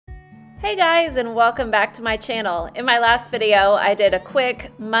Hey guys, and welcome back to my channel. In my last video, I did a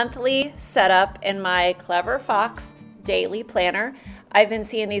quick monthly setup in my Clever Fox daily planner. I've been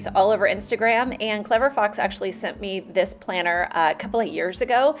seeing these all over Instagram, and Clever Fox actually sent me this planner a couple of years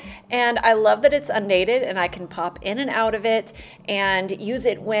ago, and I love that it's undated and I can pop in and out of it and use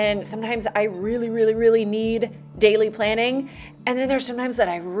it when sometimes I really need daily planning, and then there's sometimes that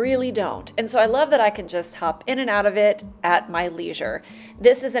I really don't. And so I love that I can just hop in and out of it at my leisure.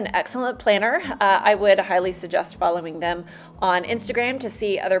 This is an excellent planner. I would highly suggest following them on Instagram to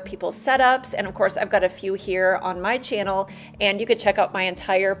see other people's setups. And of course, I've got a few here on my channel, and you could check out my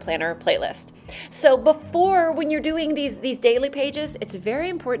entire planner playlist. So when you're doing these daily pages, it's very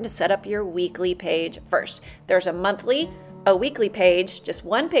important to set up your weekly page first. There's a monthly, a weekly page, just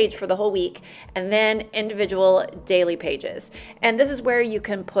one page for the whole week, and then individual daily pages. And this is where you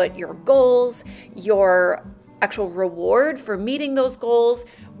can put your goals, your actual reward for meeting those goals,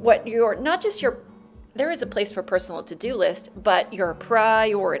 there is a place for personal to-do list, but your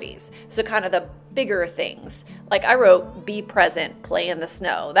priorities. So kind of the bigger things. Like I wrote, be present, play in the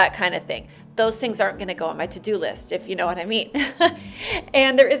snow, that kind of thing. Those things aren't going to go on my to-do list, if you know what I mean.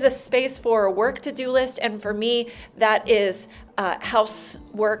 And there is a space for a work to-do list. And for me, that is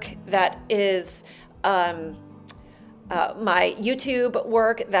housework, that is my YouTube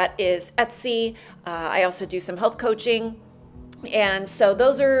work, that is Etsy. I also do some health coaching. And so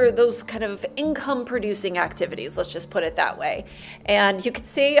those are those kind of income producing activities, let's just put it that way. And you can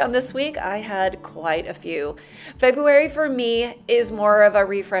see on this week, I had quite a few. February for me is more of a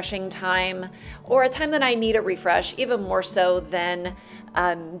refreshing time, or a time that I need a refresh, even more so than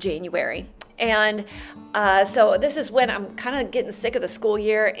January. And so this is when I'm kind of getting sick of the school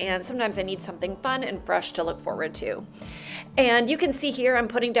year, and sometimes I need something fun and fresh to look forward to. And you can see here, I'm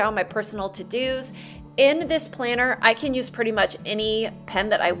putting down my personal to-dos. In this planner, I can use pretty much any pen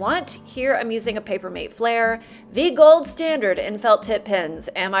that I want. Here, I'm using a Papermate Flair, the gold standard in felt tip pens.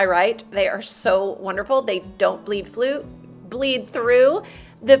 Am I right? They are so wonderful. They don't bleed through.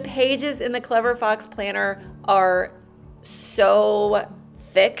 The pages in the Clever Fox planner are so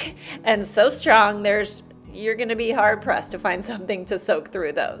thick and so strong. You're going to be hard pressed to find something to soak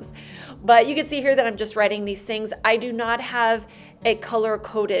through those. But you can see here that I'm just writing these things. I do not have a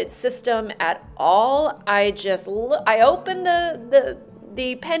color-coded system at all. I open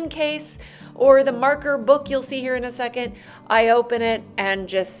the pen case or the marker book you'll see here in a second. I open it and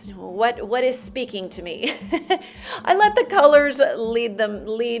just what is speaking to me. I let the colors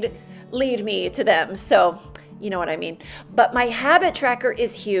lead me to them. So you know what I mean. But my habit tracker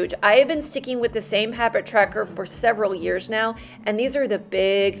is huge. I have been sticking with the same habit tracker for several years now, and these are the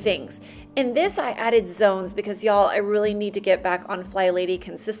big things. In this, I added zones because, y'all, I really need to get back on Fly Lady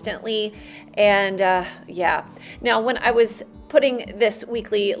consistently. And yeah. Now, when I was putting this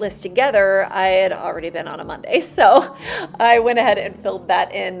weekly list together, I had already been on a Monday. So I went ahead and filled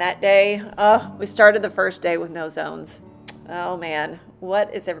that in that day. We started the first day with no zones. Oh man,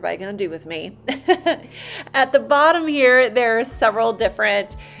 what is everybody gonna do with me? At the bottom here, there are several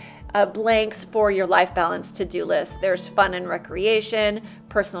different blanks for your life balance to-do list. There's fun and recreation,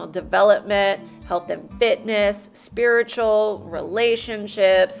 personal development, health and fitness, spiritual,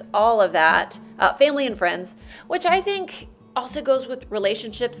 relationships, all of that, family and friends, which I think also goes with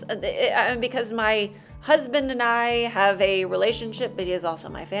relationships because my husband and I have a relationship, but he is also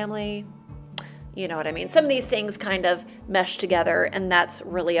my family. You know what I mean? Some of these things kind of mesh together, and that's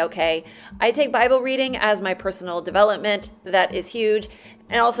really okay. I take Bible reading as my personal development. That is huge.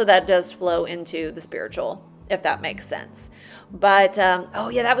 And also that does flow into the spiritual, if that makes sense. But, oh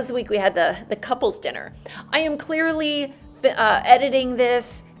yeah, that was the week we had the couples dinner. I am clearly editing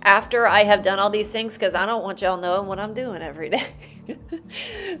this after I have done all these things because I don't want y'all knowing what I'm doing every day.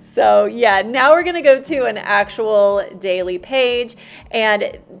 So yeah, now we're gonna go to an actual daily page,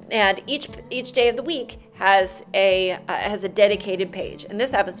 and each day of the week has a dedicated page, and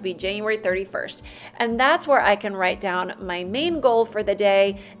this happens to be January 31st, and that's where I can write down my main goal for the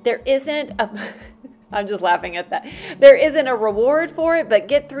day. There isn't a I'm just laughing at that. There isn't a reward for it, but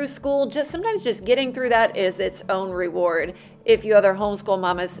get through school, sometimes just getting through that is its own reward. If you other homeschool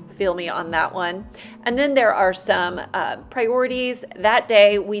mamas feel me on that one. And then there are some priorities. That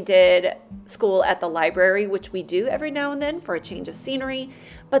day we did school at the library, which we do every now and then for a change of scenery.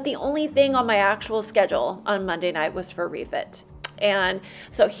 But the only thing on my actual schedule on Monday night was for refit. And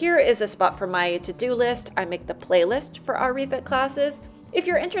so here is a spot for my to-do list. I make the playlist for our refit classes. If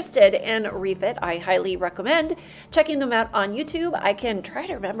you're interested in refit, I highly recommend checking them out on YouTube. I can try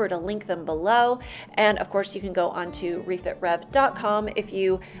to remember to link them below. And of course, you can go onto refitrev.com if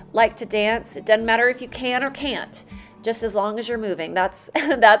you like to dance. It doesn't matter if you can or can't. just as long as you're moving. That's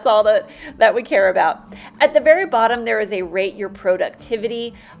that's all that we care about. At the very bottom, there is a rate your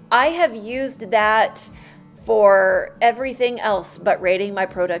productivity. I have used that for everything else but rating my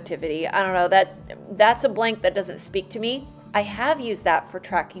productivity. I don't know, that's a blank that doesn't speak to me. I have used that for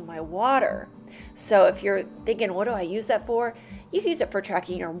tracking my water. So if you're thinking, what do I use that for? You can use it for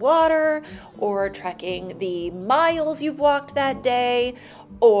tracking your water, or tracking the miles you've walked that day,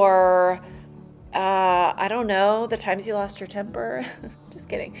 or I don't know, the times you lost your temper. Just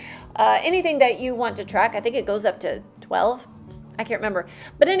kidding. Anything that you want to track. I think it goes up to 12. I can't remember.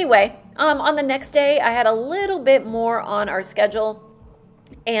 But anyway, on the next day, I had a little bit more on our schedule.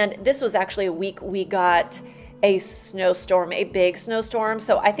 And this was actually a week we got a snowstorm, a big snowstorm.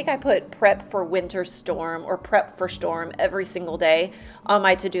 So I think I put prep for winter storm or prep for storm every single day on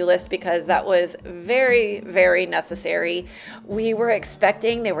my to-do list, because that was very, very necessary. We were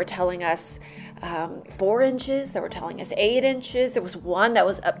expecting, they were telling us 4 inches, they were telling us 8 inches. There was one that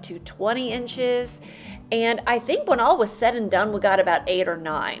was up to 20 inches. And I think when all was said and done, we got about 8 or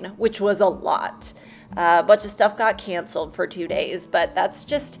 9, which was a lot. A bunch of stuff got canceled for 2 days, but that's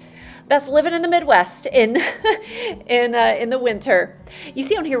living in the Midwest in the winter. You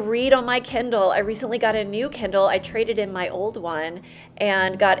see on here, read on my Kindle. I recently got a new Kindle. I traded in my old one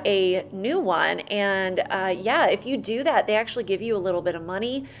and got a new one. And yeah, if you do that, they actually give you a little bit of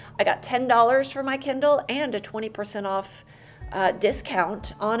money. I got $10 for my Kindle and a 20% off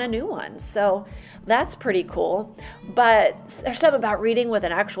discount on a new one. So that's pretty cool. But there's something about reading with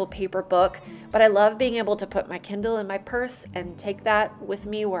an actual paper book. But I love being able to put my Kindle in my purse and take that with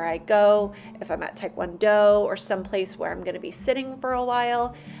me where I go. If I'm at Taekwondo or someplace where I'm going to be sitting for a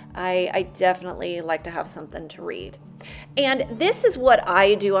while, I definitely like to have something to read. And this is what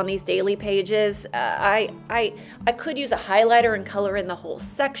I do on these daily pages. I could use a highlighter and color in the whole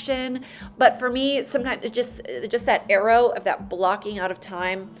section, but for me, sometimes it's just that arrow of that blocking out of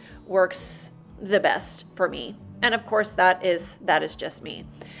time works the best for me. And of course, that is just me.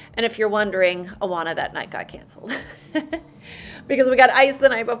 And if you're wondering, Awana that night got canceled because we got ice the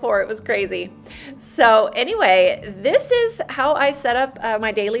night before. It was crazy. So anyway, this is how I set up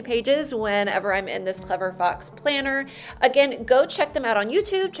my daily pages whenever I'm in this Clever Fox planner. Again, go check them out on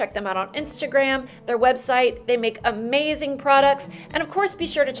YouTube, check them out on Instagram, their website. They make amazing products. And of course, be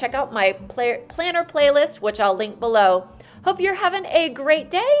sure to check out my planner playlist, which I'll link below. Hope you're having a great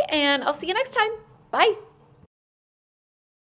day, and I'll see you next time. Bye.